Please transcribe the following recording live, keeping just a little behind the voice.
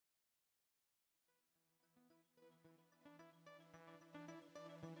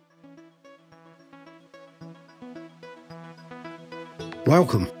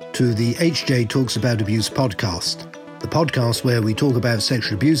Welcome to the HJ Talks About Abuse podcast, the podcast where we talk about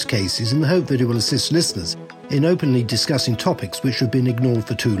sexual abuse cases in the hope that it will assist listeners in openly discussing topics which have been ignored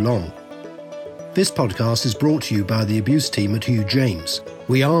for too long. This podcast is brought to you by the abuse team at Hugh James.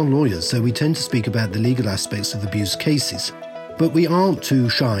 We are lawyers, so we tend to speak about the legal aspects of abuse cases, but we aren't too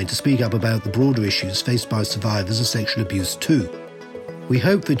shy to speak up about the broader issues faced by survivors of sexual abuse too. We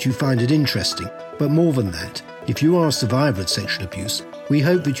hope that you find it interesting, but more than that, if you are a survivor of sexual abuse, we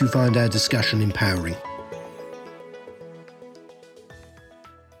hope that you find our discussion empowering.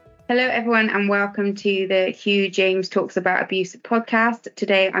 Hello everyone and welcome to the Hugh James Talks About Abuse podcast.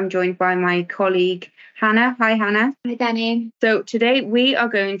 Today I'm joined by my colleague Hannah. Hi Hannah. Hi Danny. So today we are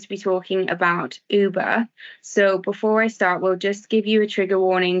going to be talking about Uber. So before I start, we'll just give you a trigger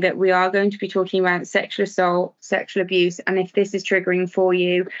warning that we are going to be talking about sexual assault, sexual abuse, and if this is triggering for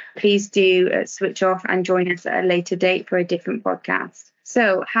you, please do switch off and join us at a later date for a different podcast.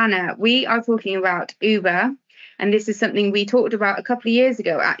 So Hannah, we are talking about Uber. And this is something we talked about a couple of years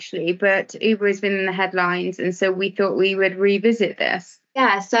ago, actually, but Uber has been in the headlines. And so we thought we would revisit this.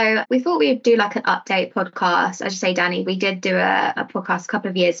 Yeah, so we thought we'd do like an update podcast. As you say, Danny, we did do a podcast a couple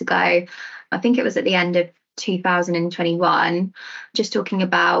of years ago. I think it was at the end of 2021, just talking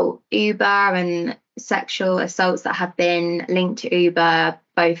about Uber and sexual assaults that have been linked to Uber,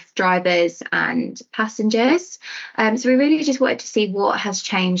 both drivers and passengers. So we really just wanted to see what has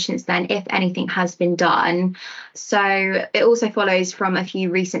changed since then, if anything has been done. So it also follows from a few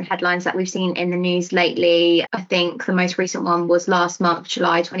recent headlines that we've seen in the news lately. I think the most recent one was last month,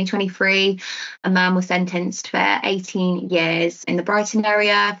 July 2023. A man was sentenced for 18 years in the Brighton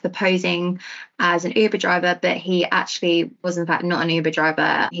area for posing as an Uber driver, but he actually was in fact not an Uber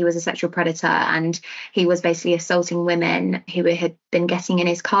driver. He was a sexual predator and he was basically assaulting women who had been getting in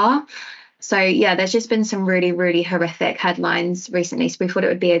his car. So yeah, there's just been some really, really horrific headlines recently. So we thought it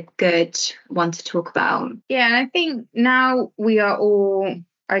would be a good one to talk about. Yeah, and I think now we are all,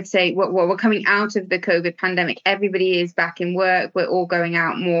 I'd say, we're coming out of the COVID pandemic. Everybody is back in work. We're all going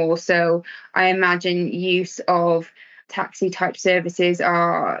out more. So I imagine use of taxi type services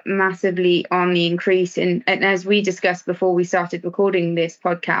are massively on the increase. And as we discussed before we started recording this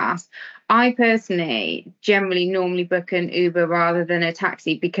podcast, I personally generally normally book an Uber rather than a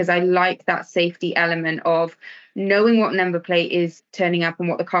taxi because I like that safety element of knowing what number plate is turning up and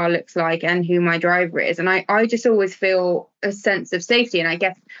what the car looks like and who my driver is. And I just always feel a sense of safety. And I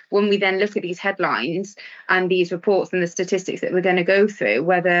guess when we then look at these headlines and these reports and the statistics that we're going to go through,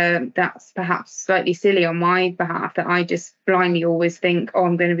 whether that's perhaps slightly silly on my behalf, that I just blindly always think, oh,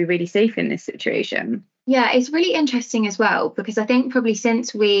 I'm going to be really safe in this situation. Yeah, it's really interesting as well, because I think probably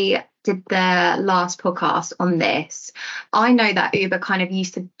since we did the last podcast on this, I know that Uber kind of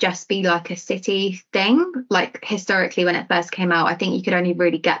used to just be like a city thing. Like historically, when it first came out, I think you could only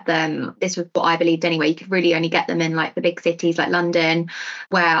really get them. This was what I believed anyway. You could really only get them in like the big cities like London,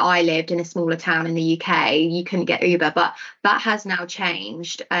 where I lived in a smaller town in the UK. You couldn't get Uber, but that has now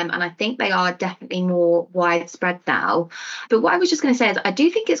changed. And I think they are definitely more widespread now. But what I was just going to say is I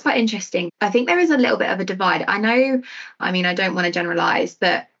do think it's quite interesting. I think there is a little bit of a divide. I don't want to generalize,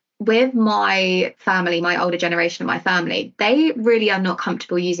 but with my family, my older generation of my family, they really are not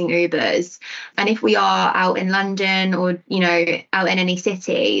comfortable using Ubers. And if we are out in London or, out in any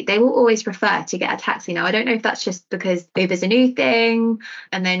city, they will always prefer to get a taxi. Now, I don't know if that's just because Uber's a new thing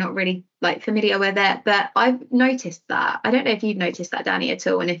and they're not really familiar with it, but I've noticed that. I don't know if you've noticed that, Danny, at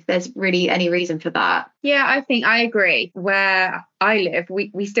all, and if there's really any reason for that. Yeah, I think I agree. Where I live,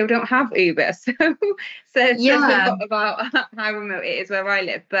 we still don't have Uber. So there's a lot about how remote it is where I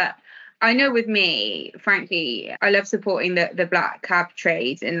live. But I know with me, frankly, I love supporting the black cab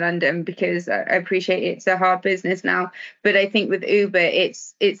trade in London because I appreciate it's a hard business now. But I think with Uber,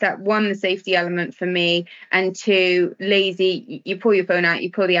 it's that one, the safety element for me, and two, lazy. You pull your phone out,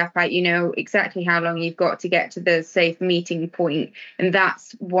 you pull the app out, you know exactly how long you've got to get to the safe meeting point. And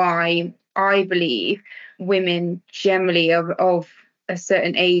that's why I believe women generally of a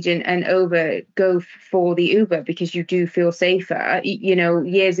certain age and over go for the Uber because you do feel safer.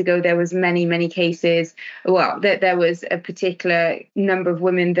 Years ago there was many cases, that there was a particular number of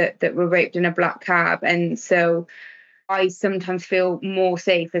women that were raped in a black cab, and so I sometimes feel more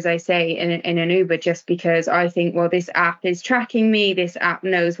safe, as I say, in an Uber, just because I think, well, this app is tracking me, this app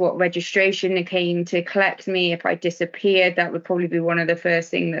knows what registration came to collect me. If I disappeared, that would probably be one of the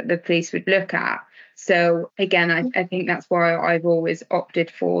first things that the police would look at. So again, I think that's why I've always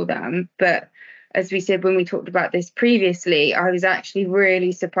opted for them. But as we said when we talked about this previously, I was actually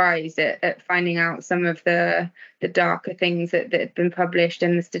really surprised at finding out some of the darker things that had been published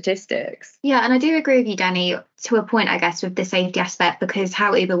in the statistics. Yeah, and I do agree with you, Danny, to a point, I guess, with the safety aspect, because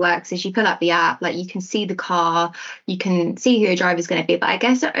how Uber works is you pull up the app, like you can see the car, you can see who your driver's going to be, but I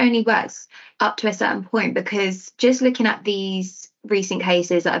guess it only works up to a certain point, because just looking at these recent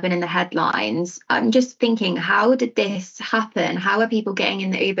cases that have been in the headlines, I'm just thinking, how did this happen? How are people getting in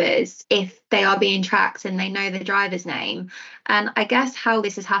the Ubers if they are being tracked and they know the driver's name? And I guess how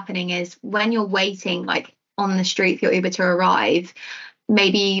this is happening is when you're waiting like on the street for your Uber to arrive,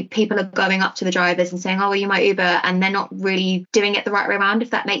 maybe people are going up to the drivers and saying, oh, are you my Uber? And they're not really doing it the right way around,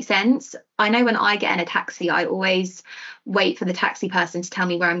 if that makes sense. I know when I get in a taxi, I always wait for the taxi person to tell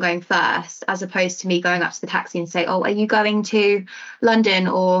me where I'm going first, as opposed to me going up to the taxi and say, oh, are you going to London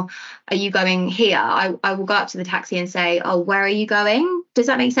or are you going here? I will go up to the taxi and say, oh, where are you going? Does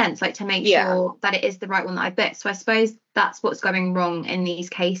that make sense? Like, to make sure that it is the right one that I booked. So I suppose that's what's going wrong in these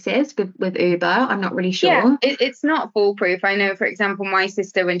cases with Uber. I'm not really sure. Yeah, it's not foolproof. I know, for example, my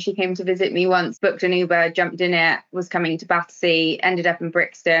sister, when she came to visit me once, booked an Uber, jumped in it, was coming to Battersea, ended up in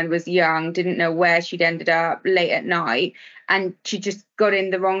Brixton, was young, didn't know where she'd ended up, late at night, and she just got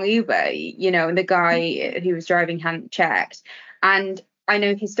in the wrong Uber, and the guy who was driving hadn't checked. And I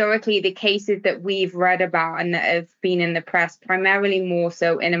know historically the cases that we've read about and that have been in the press, primarily more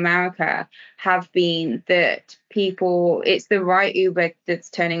so in America, have been that it's the right Uber that's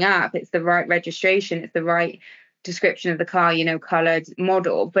turning up, it's the right registration, it's the right description of the car, coloured,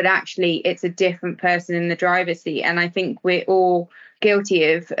 model, but actually it's a different person in the driver's seat. And I think we're all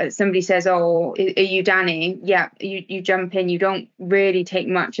guilty of, somebody says, oh, are you Danny? Yeah, you jump in, you don't really take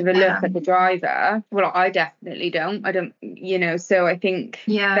much of a look at the driver. Well, I definitely don't. So I think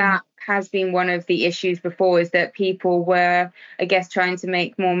that has been one of the issues before, is that people were, I guess, trying to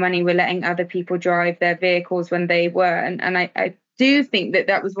make more money, were letting other people drive their vehicles when they weren't. And I do think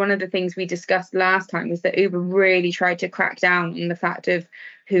that was one of the things we discussed last time, was that Uber really tried to crack down on the fact of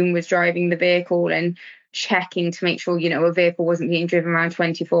whom was driving the vehicle and checking to make sure, a vehicle wasn't being driven around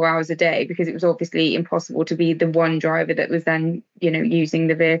 24 hours a day, because it was obviously impossible to be the one driver that was then, using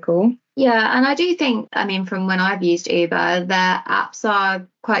the vehicle. Yeah, and I do think, from when I've used Uber, their apps are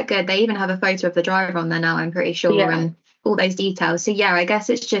quite good. They even have a photo of the driver on there now, I'm pretty sure, and all those details. So yeah, I guess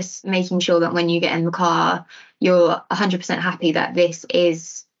it's just making sure that when you get in the car, you're 100% happy that this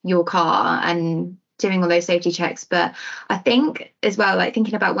is your car and doing all those safety checks. But I think as well, like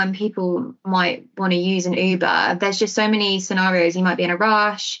thinking about when people might want to use an Uber, there's just so many scenarios. You might be in a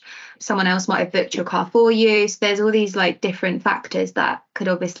rush, someone else might have booked your car for you. So there's all these like different factors that could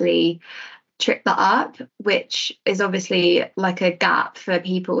obviously trip that up, which is obviously like a gap for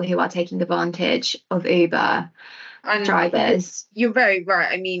people who are taking advantage of Uber drivers. You're very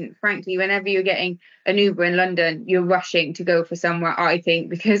right. Frankly, whenever you're getting an Uber in London, you're rushing to go for somewhere, I think,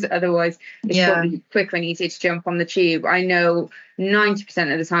 because otherwise it's probably quicker and easier to jump on the tube. I know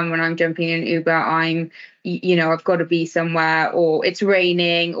 90% of the time when I'm jumping in Uber, I'm, I've got to be somewhere, or it's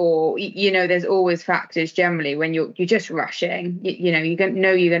raining, or, there's always factors generally when you're just rushing, you're going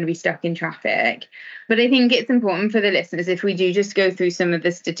to be stuck in traffic. But I think it's important for the listeners, if we do just go through some of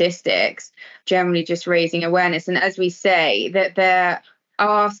the statistics, generally just raising awareness. And as we say, that there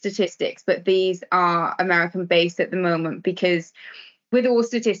are statistics, but these are American based at the moment, because with all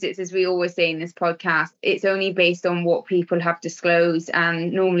statistics, as we always say in this podcast, it's only based on what people have disclosed.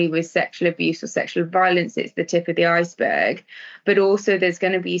 And normally with sexual abuse or sexual violence, it's the tip of the iceberg. But also there's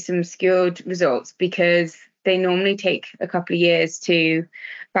going to be some skewed results, because they normally take a couple of years to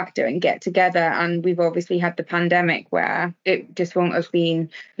factor and get together. And we've obviously had the pandemic where it just won't have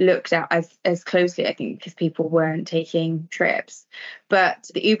been looked at as closely, I think, because people weren't taking trips. But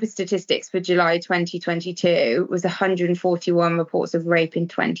the Uber statistics for July 2022 was 141 reports of rape in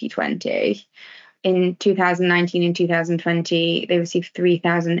 2020. In 2019 and 2020, they received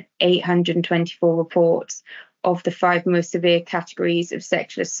 3,824 reports of the 5 most severe categories of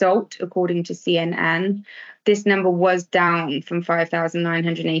sexual assault, according to CNN. This number was down from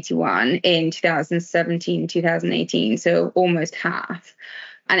 5,981 in 2017-2018, so almost half.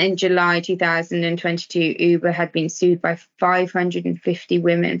 And in July 2022, Uber had been sued by 550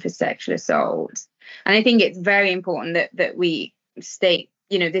 women for sexual assault. And I think it's very important that we state,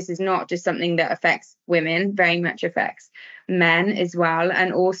 this is not just something that affects women, very much affects men as well.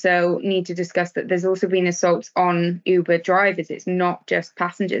 And also need to discuss that there's also been assaults on Uber drivers. It's not just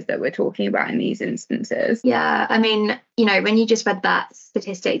passengers that we're talking about in these instances. Yeah, when you just read that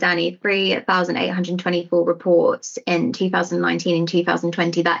statistic, Danny, 3,824 reports in 2019 and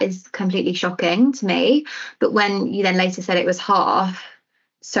 2020, that is completely shocking to me. But when you then later said it was half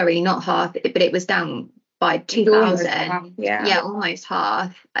sorry, not half, but it was down by 2,000. Yeah, almost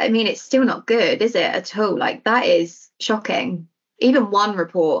half. I mean, it's still not good, is it, at all? Like, that is shocking. Even one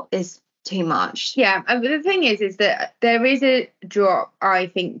report is too much. Yeah, and the thing is that there is a drop, I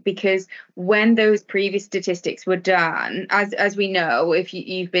think, because when those previous statistics were done, as we know, if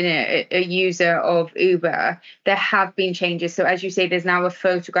you've been a user of Uber, there have been changes. So as you say, there's now a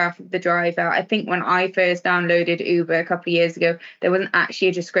photograph of the driver. I think when I first downloaded Uber a couple of years ago, there wasn't actually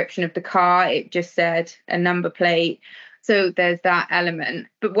a description of the car. It just said a number plate. So there's that element.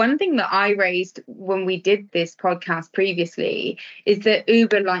 But one thing that I raised when we did this podcast previously is that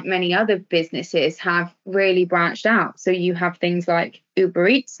Uber, like many other businesses, have really branched out. So you have things like Uber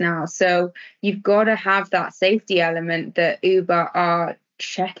Eats now. So you've got to have that safety element that Uber are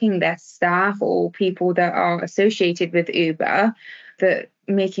checking their staff or people that are associated with Uber, that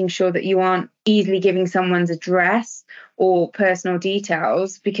making sure that you aren't easily giving someone's address or personal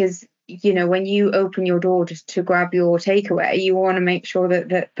details, because when you open your door just to grab your takeaway, you want to make sure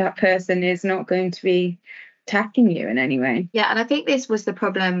that person is not going to be attacking you in any way. Yeah, and I think this was the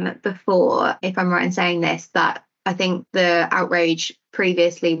problem before, if I'm right in saying this, that I think the outrage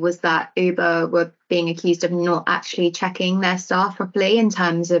previously was that Uber were being accused of not actually checking their staff properly in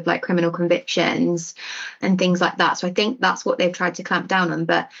terms of like criminal convictions and things like that. So I think that's what they've tried to clamp down on.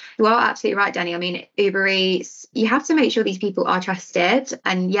 But you are absolutely right, Danny. I mean, Uber Eats, you have to make sure these people are trusted.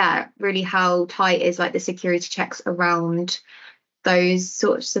 And yeah, really how tight is like the security checks around those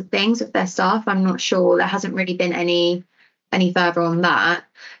sorts of things with their staff? I'm not sure. There hasn't really been any further on that.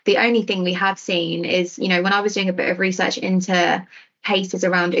 The only thing we have seen is, when I was doing a bit of research into cases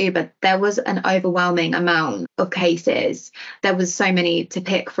around Uber, there was an overwhelming amount of cases. There was so many to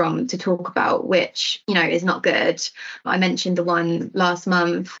pick from to talk about, which, is not good. I mentioned the one last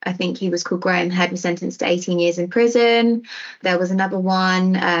month. I think he was called Graham Head, was sentenced to 18 years in prison. There was another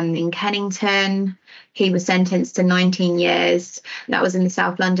one in Kennington. He was sentenced to 19 years. That was in the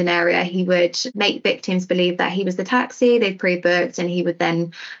South London area. He would make victims believe that he was the taxi, they'd pre-booked, and he would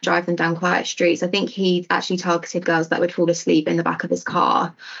then drive them down quiet streets. I think he actually targeted girls that would fall asleep in the back of his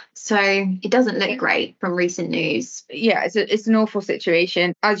car. So it doesn't look great from recent news. Yeah, it's an awful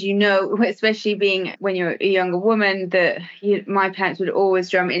situation. As you know, especially being when you're a younger woman, that my parents would always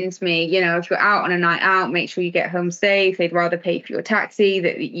drum into me, if you're out on a night out, make sure you get home safe. They'd rather pay for your taxi,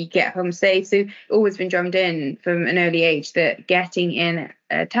 that you get home safe. So always been drummed in from an early age that getting in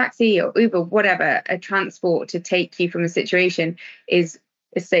a taxi or Uber, whatever, a transport to take you from a situation is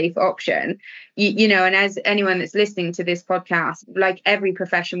a safe option. And as anyone that's listening to this podcast, like every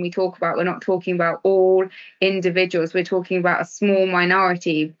profession we talk about, we're not talking about all individuals, we're talking about a small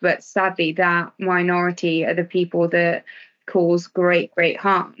minority, but sadly that minority are the people that cause great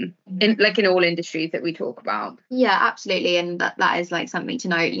harm in all industries that we talk about. Yeah, absolutely. And that is like something to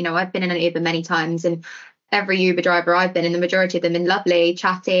note. I've been in an Uber many times, and every Uber driver I've been in, the majority of them been lovely,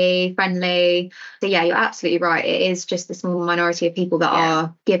 chatty, friendly. So yeah, you're absolutely right. It is just the small minority of people that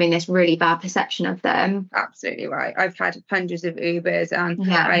are giving this really bad perception of them. Absolutely right. I've had hundreds of Ubers and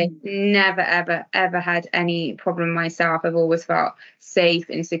I never, ever had any problem myself. I've always felt safe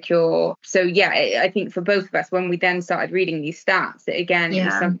and secure. So yeah, I think for both of us, when we then started reading these stats, it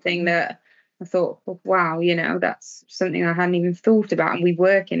was something that I thought, wow, that's something I hadn't even thought about. And we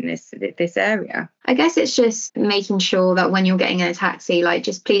work in this area. I guess it's just making sure that when you're getting in a taxi, like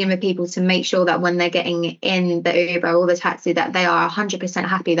just pleading with people to make sure that when they're getting in the Uber or the taxi, that they are 100%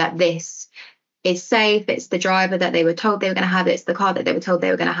 happy that this is safe. It's the driver that they were told they were going to have. It's the car that they were told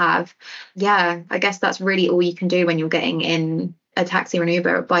they were going to have. Yeah, I guess that's really all you can do when you're getting in a taxi or an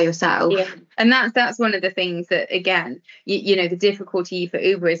Uber by yourself. Yeah. And that's one of the things that, again, the difficulty for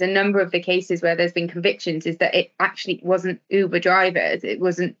Uber is a number of the cases where there's been convictions is that it actually wasn't Uber drivers, it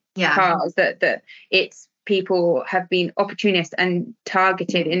wasn't cars, that it's people have been opportunist and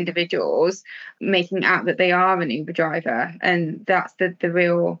targeted individuals making out that they are an Uber driver. And that's the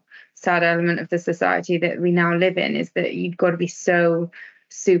real sad element of the society that we now live in, is that you've got to be so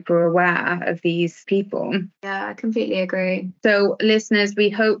super aware of these people. Yeah, I completely agree. So listeners, we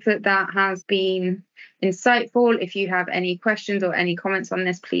hope that has been insightful. If you have any questions or any comments on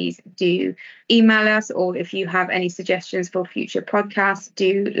this, please do email us, or if you have any suggestions for future podcasts,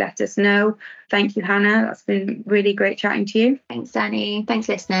 do let us know. Thank you, Hannah. That's been really great chatting to you. Thanks, Danny. Thanks,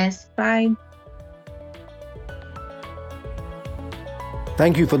 listeners. Bye.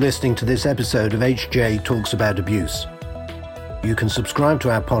 Thank you for listening to this episode of HJ Talks About Abuse. You can subscribe to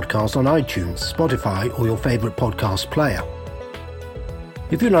our podcast on iTunes, Spotify, or your favourite podcast player.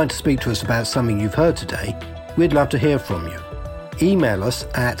 If you'd like to speak to us about something you've heard today, we'd love to hear from you. Email us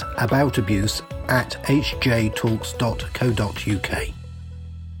at aboutabuse@hjtalks.co.uk.